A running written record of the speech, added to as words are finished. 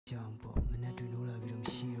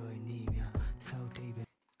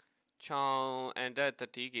Chong and that the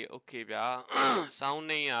tiki okay yeah.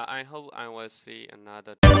 Sounding I hope I will see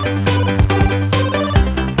another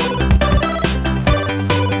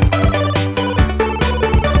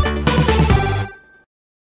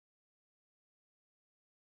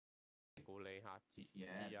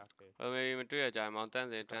maybe we do a giant mountain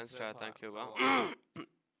the dance strat, thank you.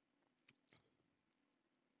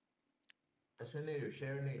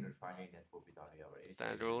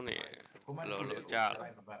 Tàn rú này lỗ chả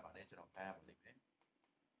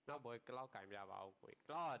nó bồi cái lo cài nhà vào quỷ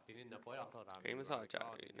lo thì nên nó bồi học thôi cái mới sợ chạy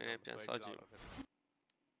nên em chẳng sợ gì.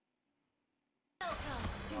 Welcome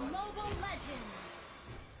to Mobile Legends.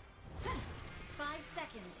 5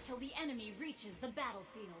 seconds till the enemy reaches the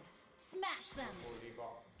battlefield. Smash them.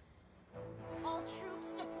 All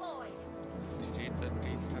troops deployed.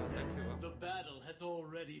 The battle has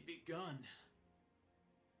already begun.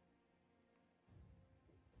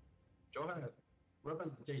 chỗ này rất là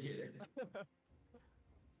chơi gì đấy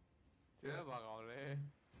chứ bà còn lên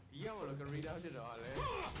ý mà được cái readout chứ rồi lên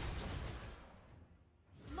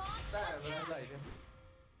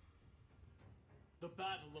The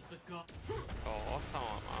battle of the gods. Có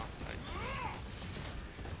sao mà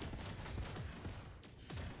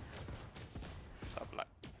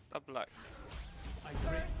tập lại I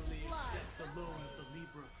gratefully accept the loan of the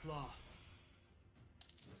Libra cloth.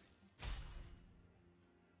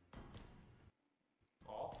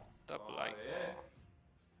 tập lại.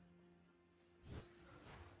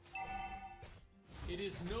 It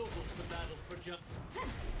is noble to battle for justice.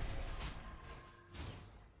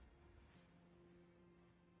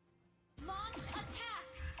 Launch attack.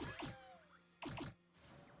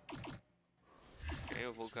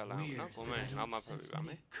 Cái vô cả làm nó của mình không mà phải bị bắn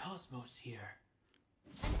ấy. Cosmos here.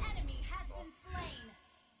 An enemy has been slain.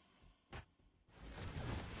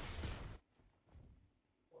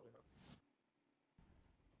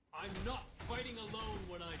 I'm not fighting alone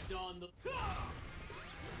when I don the.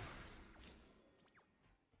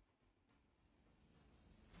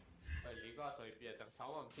 lý có thời biệt chẳng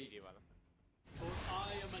 6 âm thi đi vào. For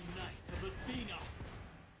I am a knight of Athena,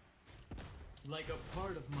 like a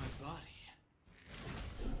part of my body.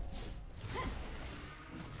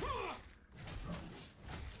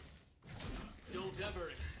 Don't ever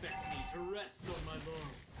expect me to rest on my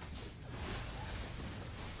laurels.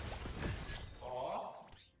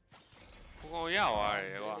 Không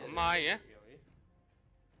có à, mai á.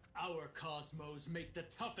 Our cosmos make the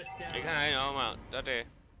toughest Cái arrows. này nữa mà, đó đi.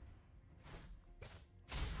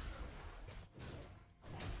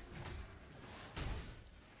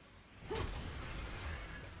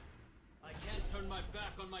 I can't turn my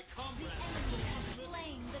back on my The comrades. enemy has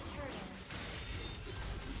slain the turtle.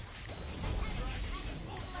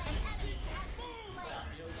 An enemy has been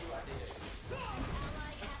slain.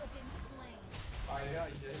 Ally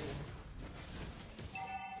has been slain.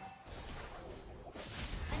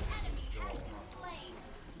 An enemy has been slain.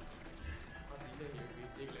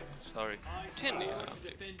 Sorry. I Ten swear yeah. to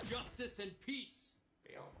defend justice and peace.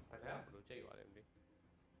 Phải làm đồ chơi gọi em đi.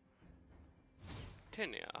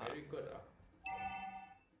 Ten yeah. Very good à.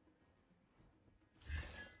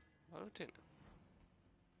 Đó ten.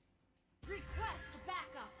 Request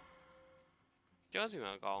backup. Chớ gì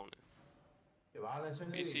mà con này.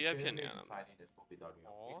 PC ép chuyện này làm.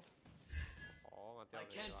 I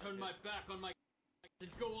can't turn my back on my and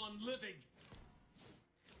go on living.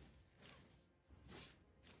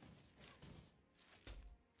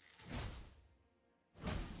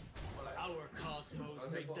 Our cosmos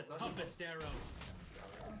make the toughest arrows.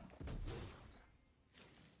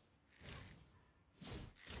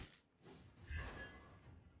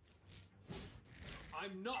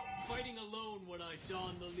 I'm not fighting alone when I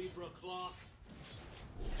don the Libra cloth.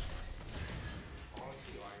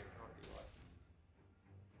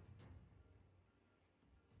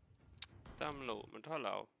 Tam lộ mình thoát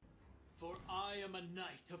lậu. For I am a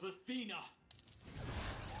knight of Athena.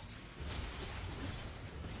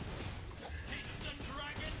 Instant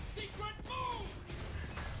dragon secret move!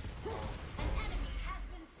 An enemy has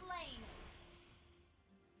been slain.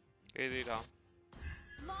 Cái gì đó?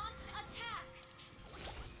 Launch attack.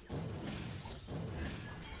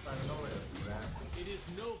 It is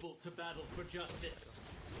noble to battle for justice,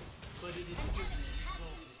 but it is An just enemy has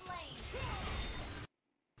been slain.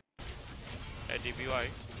 ADBY.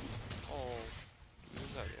 Oh, như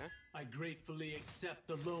vậy á. I gratefully accept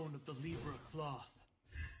the loan of the Libra cloth.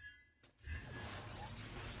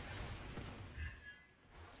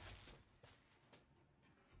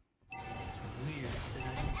 It's weird that I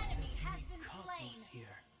An don't enemy sense has many been cosmos slain.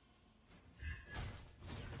 here.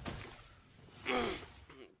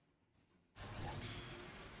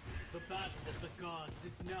 The battle of the gods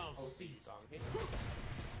is now ceased.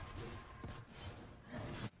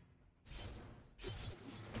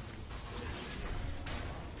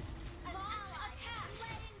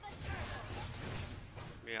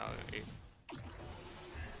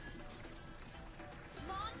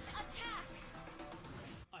 Launch attack.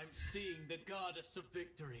 I'm seeing the goddess of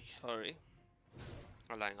victory. Sorry.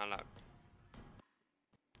 Alright.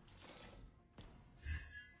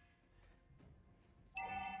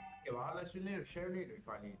 Che va alla share leader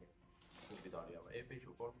finally. Subito arriva. E fece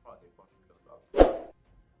un po' di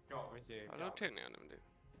No, invece. I don't take them.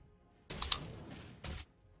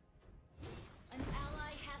 An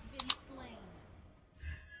ally has been slain.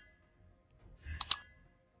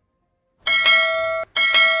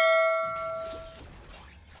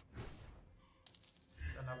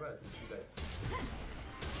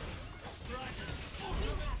 You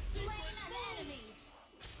have slain an enemy.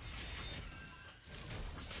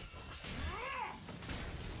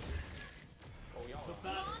 Oh, yeah. The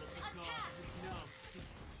battle of Launch the attack. gods is now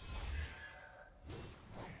ceased.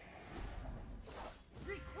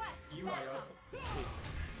 Request You backup.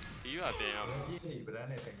 You are being up.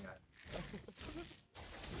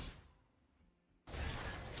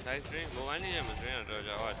 Nice dream. But I need him to dream.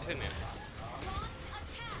 Launch attack.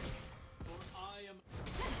 For I am.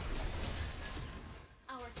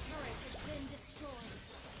 Our turret has been destroyed.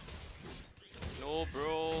 No,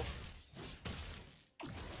 bro.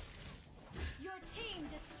 Your team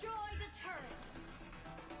destroyed a turret.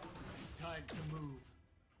 Time to move.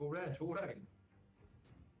 Cura.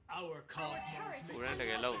 Our cosmos turret is makes Cura the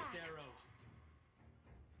take a low. toughest arrow.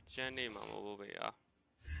 Jenny, mama, over here.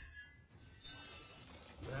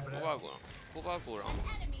 Go An back.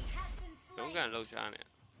 enemy has been Don't slain. get low shine.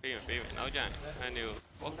 Baby. Now, Jan. And you.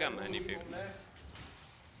 What can man? Baby. An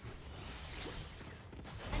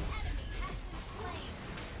enemy has been slain.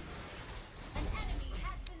 An enemy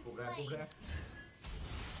has been slain.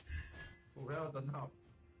 Cura tấn học.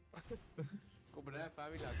 Cô bên đây phá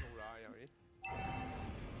biết là không rõ rồi.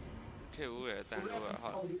 Take away. Thank you.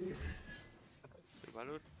 Hot. If I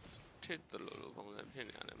don't take the low from the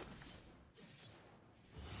penny animal.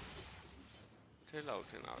 Take out.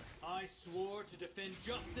 I swore to defend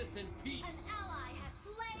justice and An peace. ally has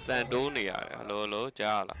slain. Thank you. Hello.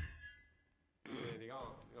 Jala. Thì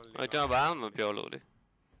có. I don't buy my biology.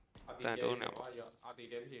 Thank you. Thì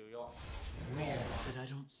đếm chịu vô. Weird that I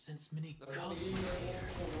don't sense many cosmos here.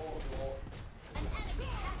 An enemy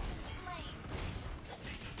has been slain.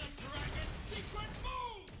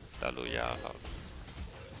 Hallelujah.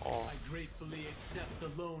 Oh. I gratefully accept the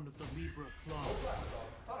loan of the Libra claw.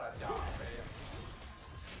 Đó là chợ vậy. An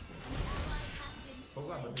ally has been Không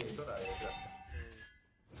làm slain. được gì tốt đấy.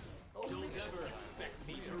 Don't ever expect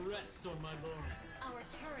me to rest on my laurels. Our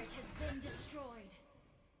turret has been destroyed.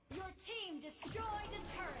 Your team destroyed a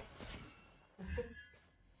turret.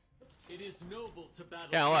 It is noble to battle,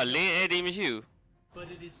 Yeah, what? Lean Eddie Michu. but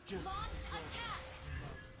it is just Launch as wrong attack. to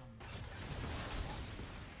love someone.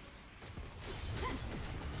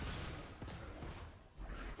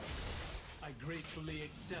 I gratefully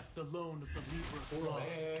accept the loan of the Libra claw.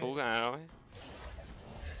 Thú gà đâu ấy.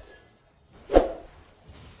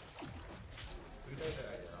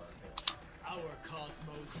 Our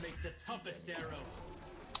cosmos make the toughest arrow.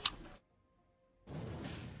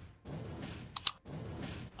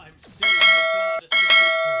 I'm seeing the goddess of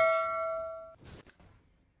victory.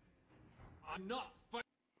 I'm not fighting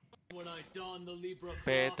when I don the Libra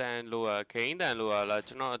ပဲ claw. တန်လို့อ่ะခိန်းတန်လို့อ่ะလား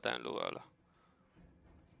ကျွန်တော်အတန်လို့อ่ะလား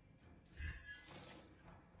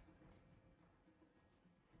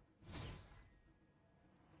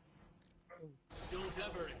Don't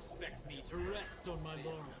ever expect me to rest on my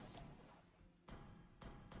laurels.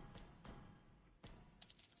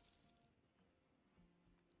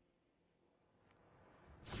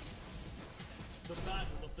 The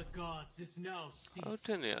battle of the gods is now ဟုတ် ceased. တ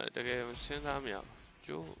ယ်နေရတယ်တကယ်စဉ်းစားမရဘူး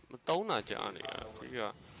ကျိုးမတုံးတာကြာနေရဒီ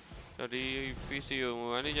ကဒီ PC ကို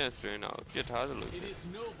manager strain တာကိုပြစ်ထားသလို It is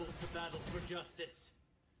noble to battle for justice,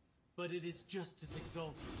 but it is just as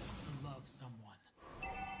exalting to love someone.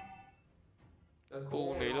 ကို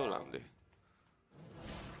နေလို့လားမသိ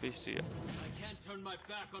PC อ่ะ I can't turn my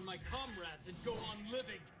back on my comrades and go on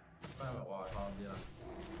living. 那我操你了。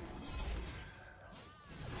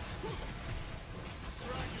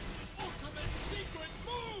 Dragon, ultimate secret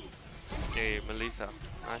move! Hey Melissa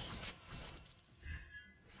nice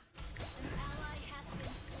An ally has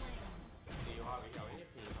been slain. Thì hoa bị giỏi nhất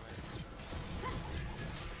thì thôi.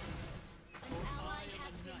 An ally I am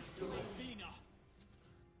has a been knight of slain. Athena.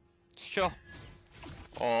 sure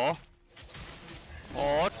อ๋อ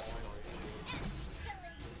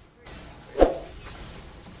Killing spree.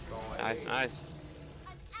 nice nice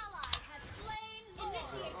An ally has slain.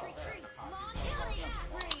 Initiate retreat. Long killing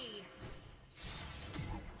spree.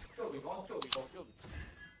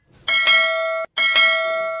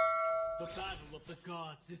 The battle of the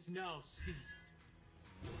gods is now ceased.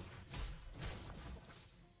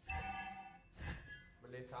 มัน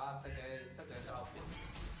เลยช้าถ้าแกจะเอาเปลี่ยน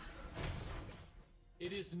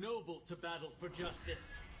It is noble to battle for justice,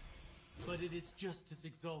 but it is just as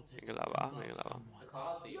exalted to Mingala ba, love mingala ba. someone. เขาเ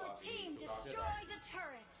อาตี Your team destroyed a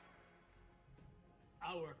turret.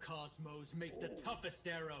 Our cosmos make the toughest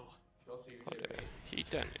arrow. ဟုတ်တယ် heat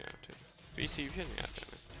တက်နေတာတဲ့ PC ဖြစ်နေတာတဲ့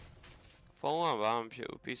ဖုန်းကဘာမှမဖြစ်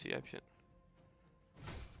ဘူး PC ကဖြစ်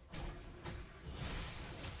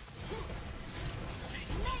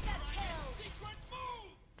Mega kill.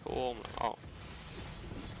 ထိုးမလားအော်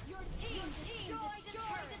Your team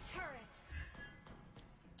destroyed a turret.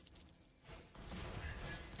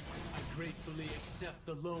 I gratefully accept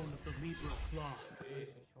the loan of the Libra cloth.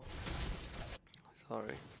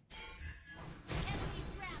 sorry Enemy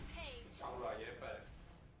rampage. เอาหล่อเยอะไป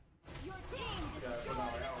Your team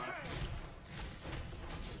destroyed a turret.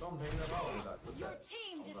 ต้องเพลงแล้วเปล่าล่ะ Your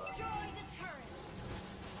team destroyed a turret.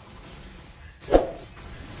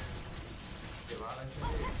 เดี๋ยวมาแล้วใช่ไหม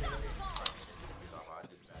Unstoppable. ต่อมา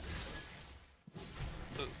จุดนั้น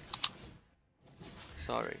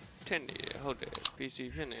sorry ထက်နေတယ်ဟုတ်တယ် PC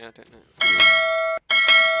ဖြစ်နေရတယ်နဲ့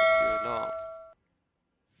PC တော့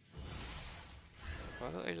ဘာ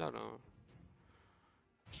လို့အဲ့လောက်တော့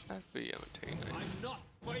FB ရမထိန်နိုင် I'm not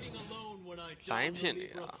fighting alone when I Time don the shit,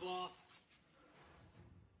 Libra yeah. cloth.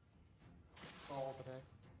 ต่อไปได้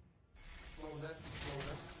ลงได้ลงไ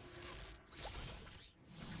ด้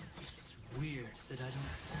It's weird that I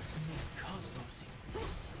don't sense any cosmos here.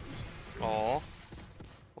 ဩ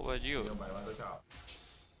ဟိုဘက်ကြီးကို เดี๋ยวไปว่าตัวชอบ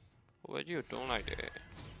ဟိုဘက်ကြီးကိုတွန်းလိုက်တယ် I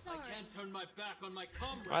Sorry. can't turn my back on my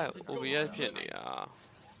အဲ့ comrades and go OBS on ဖြစ်နေတာ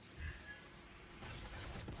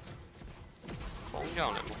ဖုန်းကြော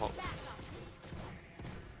င့်လည်းမဟုတ် Back up.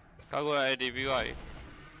 ကာကွယ် AD ပြီးသွားပြီ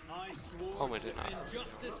I swore Oh, my to goodness. defend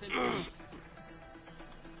justice and peace.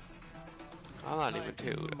 အားမလေးမထ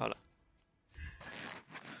ည့်ဘူးတဲ့ဟုတ်လား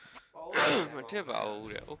မထည့်ပါဘူး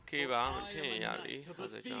တဲ့ okay ပါမထည့်ရင်ရပြီဆိုတော့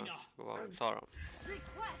ကျွန်တော်ဟိုပါဆော့တော့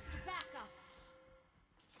Request backup.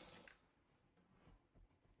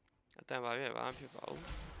 အတန်ပါပြဘာမှဖြစ်ပါဘူး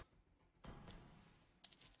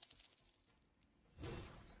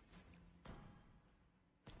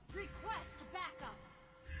Request backup.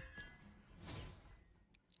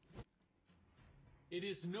 It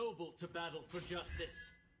is noble to battle for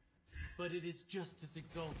justice, but it is just as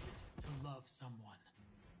exalted to love someone.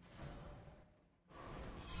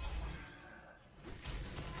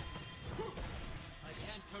 I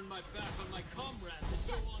can't turn my back on my comrades and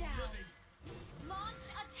go Shut on down. living. Launch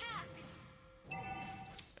attack.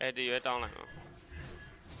 AD ရွေးတောင်းလိုက်အောင်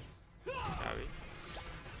ရပြီ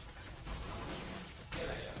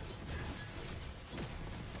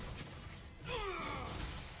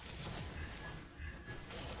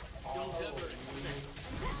Don't ever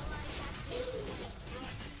expect.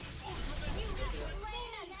 You have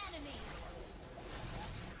slain an enemy.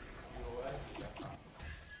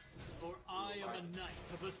 For I am a knight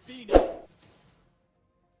of Athena.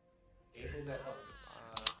 เอ๊ะพวกนั้น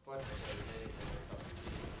ก็จะเป็นใน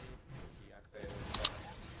ที่อักเสบ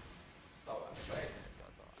ต่อไป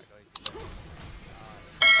ต่อไอ้ด้วย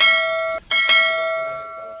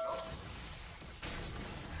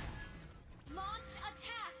Launch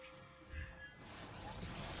attack.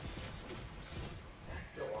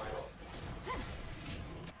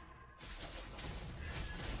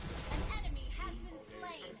 An enemy has been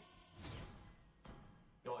slain.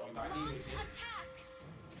 โดดอยู่ตายนี่ Launch attack.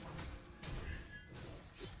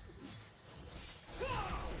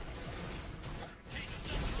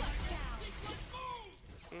 Shut down.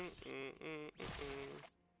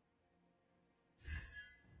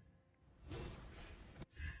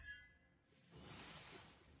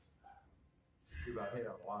 คือประเทศแ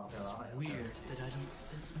บบวางแผนแล้ว Weird that I don't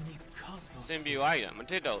sense many စ cosmos. င်ပြေသွားပြီလားမ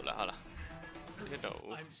ထစ်တော့ဘူးလားဟုတ်လားမထစ်တော့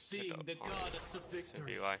ဘူး I'm seeing the goddess of စင်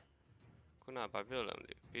ပြေ victory. သွားပြီခုနဘာဖြစ်လို့လဲမ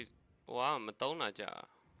သိဘူးဟိုကမတုံးတာကြာ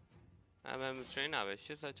MM strain တာပဲ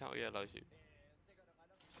86ရက်လောက်ရှိပြီ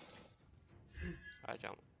အား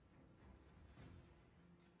ကြောင့်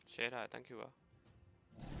share ထား thank you ပါ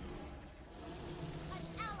An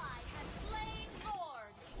ally has slain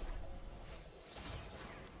Lord.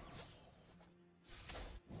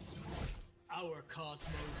 Our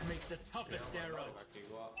cosmos make the toughest arrow. จริง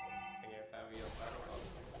ว่าเป็นไงแฟนวีของแฟนเรา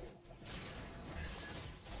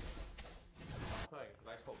เฮ้ยไ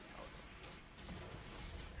ล่ผมเอา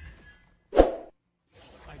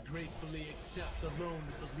I gratefully gratefully accept the loan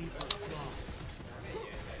of the Libra Claw.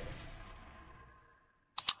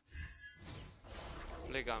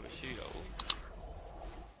 Flick ကမရှိတော့ဘူး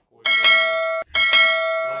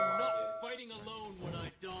I'm not fighting alone when I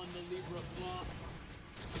don the Libra Claw.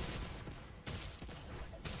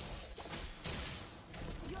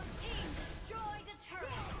 Your team destroyed a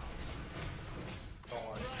turret.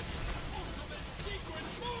 Ultimate secret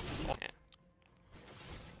move!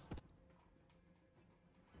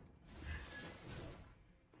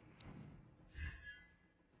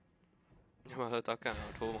 ဒီမှာတော့ကန်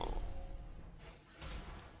တော့ထိုးမှာပေါ့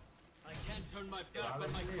I can't turn my back on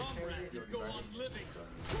my comrades and go on living.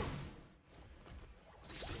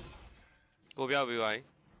 ကိုပြောက်ပြီးသွားပြီ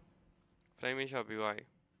flaming shot ပြီးသွားပြီ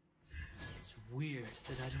It's weird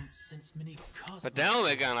that I don't sense many ဗ cosmic. ဒန်းကို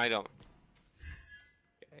ပဲကန်လိုက်တော့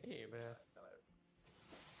အေးပဲ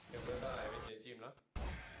ဒီဘက်ကလည်းပြင်ကြည့်မလား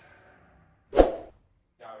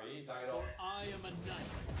ရပြီတိုင်းတော့ I am a knight.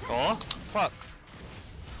 ဟော fuck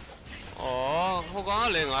အော်ဟိုကောင်က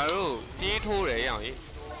လည်းငါတို့ပြေးထိုးတယ်ရအောင်ကြီး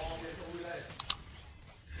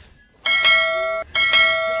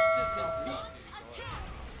Justice and peace. Attack.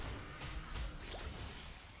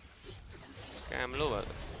 ကန်မလို့ပါ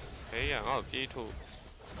ဘေးရငါ့ကိုပြေးထိုး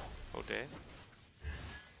ဟုတ်တယ်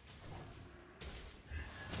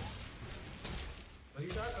မ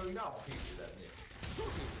င်းသားအရီနာကိုဖြစ်တယ်နေ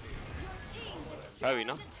Your team Very destroyed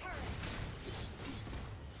no. a turret.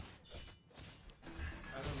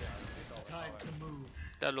 အဲ့လိုမျိုးတော့ Time to move.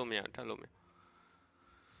 တက်လို့မရတက်လို့မရ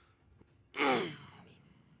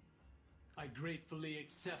I gratefully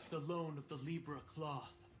accept the loan of the Libra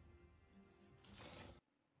cloth.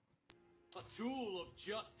 A tool of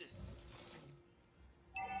justice.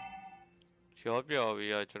 ရောပြော်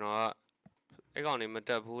ပြီးတော့ကျွန်တော်ကအဲ့ကောင်နေမတ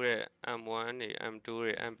က်ဘူးတဲ့ M1 နေ M2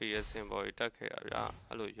 တွေ MPS စင်ပေါ်ကြီးတက်ခဲ့တာဗျာ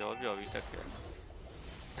အဲ့လိုရောပြော်ပြီးတက်ခဲ့တာ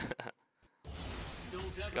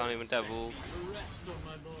Don't ever Can't even tell expect who. me to rest on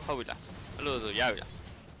my laurels. ဟုတ်ပြီလားအဲ့လိုဆိုရပြီလား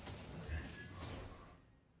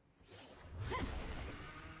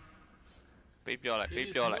ပေးပြောလိုက် It ပေး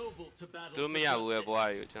is ပြောလိုက် noble to battle သူမ for ရဘူးရဲ့ဘ justice, ွား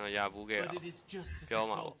တွေကိုကျွန်တော်ရဘူးခဲ့တာ but it is just asပြော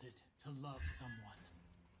မှာပေါ့ exalted to love someone.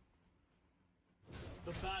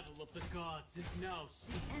 The battle of the gods is now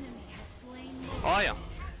ceased. Enemy has slain ဟောရ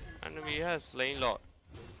enemy has slain lord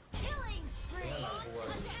Killing spree.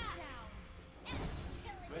 Attack down.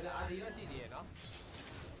 ဘယ်လာအဒီရရှိသေးရနော်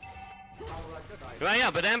အော်လာကျွတ်တာ ဒီမှာရ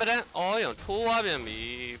ဗဒန်းအော်ရထိုးသွားပြန်ပြီ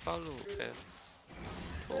ပေါ့လို့အဲ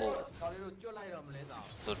ထိုး တော်လေးတို့ကျွတ်လိုက်တော့မလဲသာ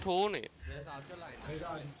စွတ်ထိုးနေ လဲသာကျွတ်လိုက်နေ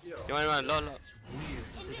ဒါကြည့်ရော ဒီမှာလော့လော့ It's weird.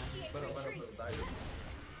 Initiate retreat.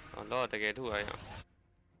 လော့တကယ်ထုတ်ရအောင်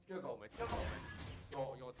ကျွတ်ကုန်မယ်ကျွတ်ကုန်မယ်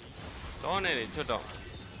ရောတီ လော့နေနေချွတ်တော့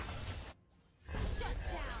Shut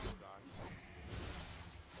down.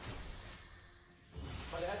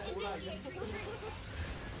 ဘာလဲထိုးလိုက် Initiate retreat.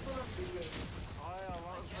 အော်ရော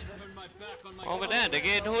I can't turn my back on my ဟောဗဒန်းတက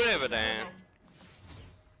ယ်ထိုးတယ်ဗဒန်း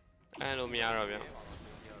အဲ့လိုမရတော့ဗျာ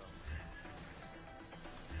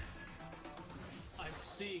I'm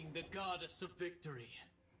seeing the goddess of victory.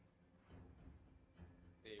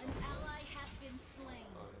 An ally has been slain.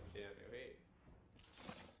 ဟုတ်တယ်ဟေး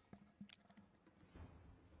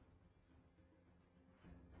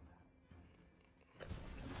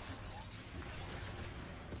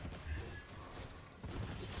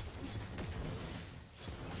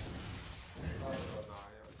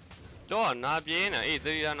တော့နာပြင်းနေအေးသ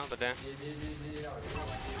တိရနော်ဗဒန်း Turret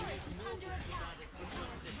is under attack.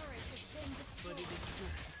 Turret has been But destroyed. it is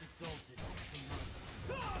just as exalted to love.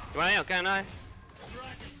 ဒီမှာရကန်တိုင်း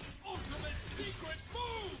Dragon ultimate secret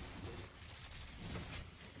move.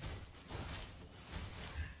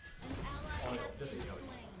 An ally has been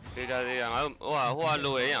slain. ဒေတာဒေတာငါတို့ဟိုက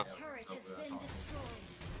လိုရရအောင် Turret has been destroyed.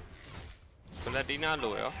 ဗလက်တီနာ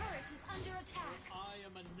လိုရော Turret is under attack. I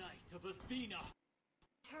am a knight of Athena.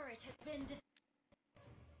 Turret has been destroyed.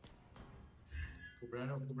 ကိုဘရန်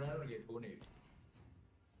တို့ရေထိုးနေ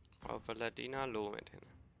ဟောဗလက်တီနာလိုမယ်ထင်တ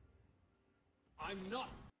ယ် I'm not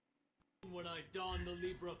when I don the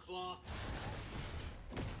Libra cloth.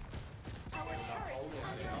 Our turret is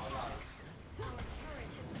under attack. Our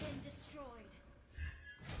turret has been destroyed.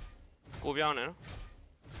 ကိုပြောင်းနေနော်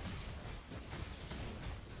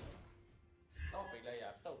တော့ပေးလိုက်ရ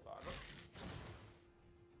စောက်သွားနော်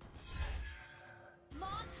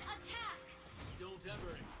Launch attack. Don't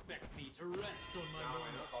ever expect me to rest on my ကော laurels.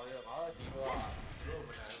 င်းရပါတော့ဒီဘောကတို့မ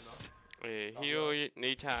နိုင်ဘူးနော် အေးဟီးရိုး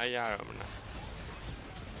နေချအရတော့မလား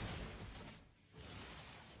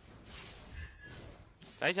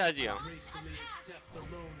လိုက်ချကြည့်အောင် Gracefully accept the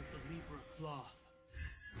loan of the Libra cloth.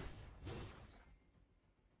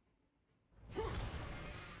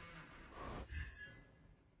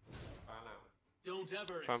 ပါလာ Don't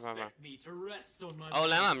ever Fine, fine, expect me to rest on my အော်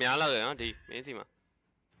လမ်းမှာများလောက်ရနော်ဒီမင်းစီမှာ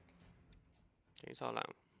ဒီဆောက်လိုက်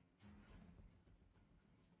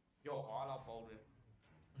ရော့သွားတော့ပုံတယ်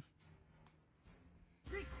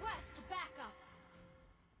Request backup.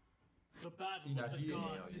 The battle of the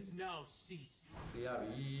gods is now ceased. တေးရ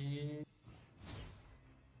ပြီ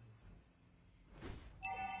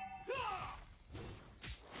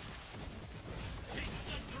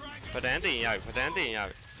ပဒန်းတင်ရပြီပဒန်းတင်ရ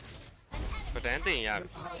ပြီ An ပဒန်းတင်ရပြီ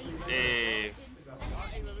slain. အေး An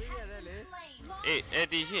enemy has been slain. အေးအဲ့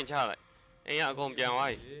ဒီရှင်းချလိုက်အိမ်ရအကုန်ပြန်သွား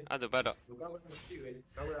ပြီအဲ့ဒါဘက်တော့ လူကောက်ကလည်းကြည့်ပဲ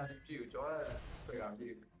ကောက်ကလည်းကြည့်ကိုကျော်ရဆွဲကကြ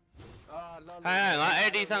ည့် အာလော ဟဲ့ငါအဲ့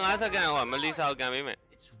ဒီ15စက္ကန့်ဟိုမလီစာကိုကန်ပေးမယ်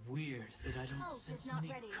It's weird that I don't Pulse is sense not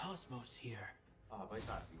many ready. cosmos here. အာဘိုက်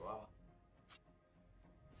တာဒီကွာ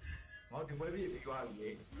ငါဒီဝဲပြီးပြီးသွားပြီ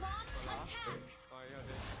Launch attack. ဟောရောက်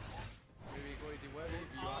တယ်ဘီဘီကိုဒီဝဲပြီး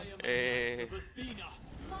ပြီးပါ I am Eh. the of Athena.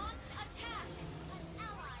 Launch attack. An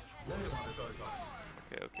ally has လဲ been ပါတော့တော့ โอเ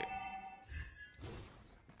คโอเค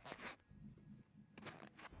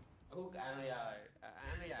အခုကန်ရရတယ်အ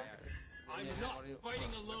မ်းရရတယ် I'm not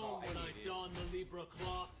fighting alone when I don the Libra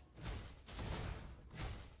cloth.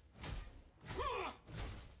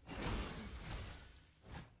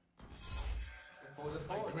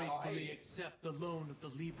 I gratefully accept the loan of the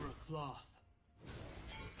Libra cloth.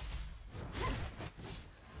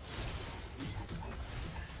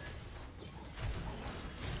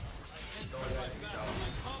 I enter my battle with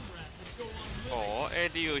my comrades and go on ဩ living. အဲ့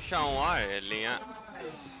ဒီကိုရှောင်သွားတယ်လင်းက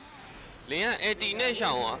အဲ့ဒီနဲ့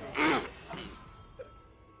ရှောင်သွား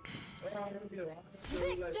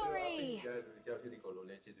Victory! ကြောက်ဖြစ်ဒီကိုလို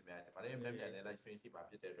လဲကျေးဇူးများတယ်။ဗာလေမနေ့ပြန်လဲ live stream ရှိပါ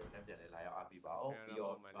ဖြစ်တဲ့အတွက်မနေ့ပြန်လဲလာရောက်အားပေးပါအောင်။ပြီး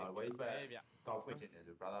တော့ wait back ကောက်ဖွင့်ခြင်းတယ်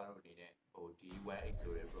ဆို brother တို့အနေနဲ့ဟို D1X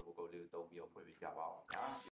ဆိုတဲ့ promo code လေးကိုသုံးပြီးတော့ဖွင့်ပေးကြပါအောင်။ညာ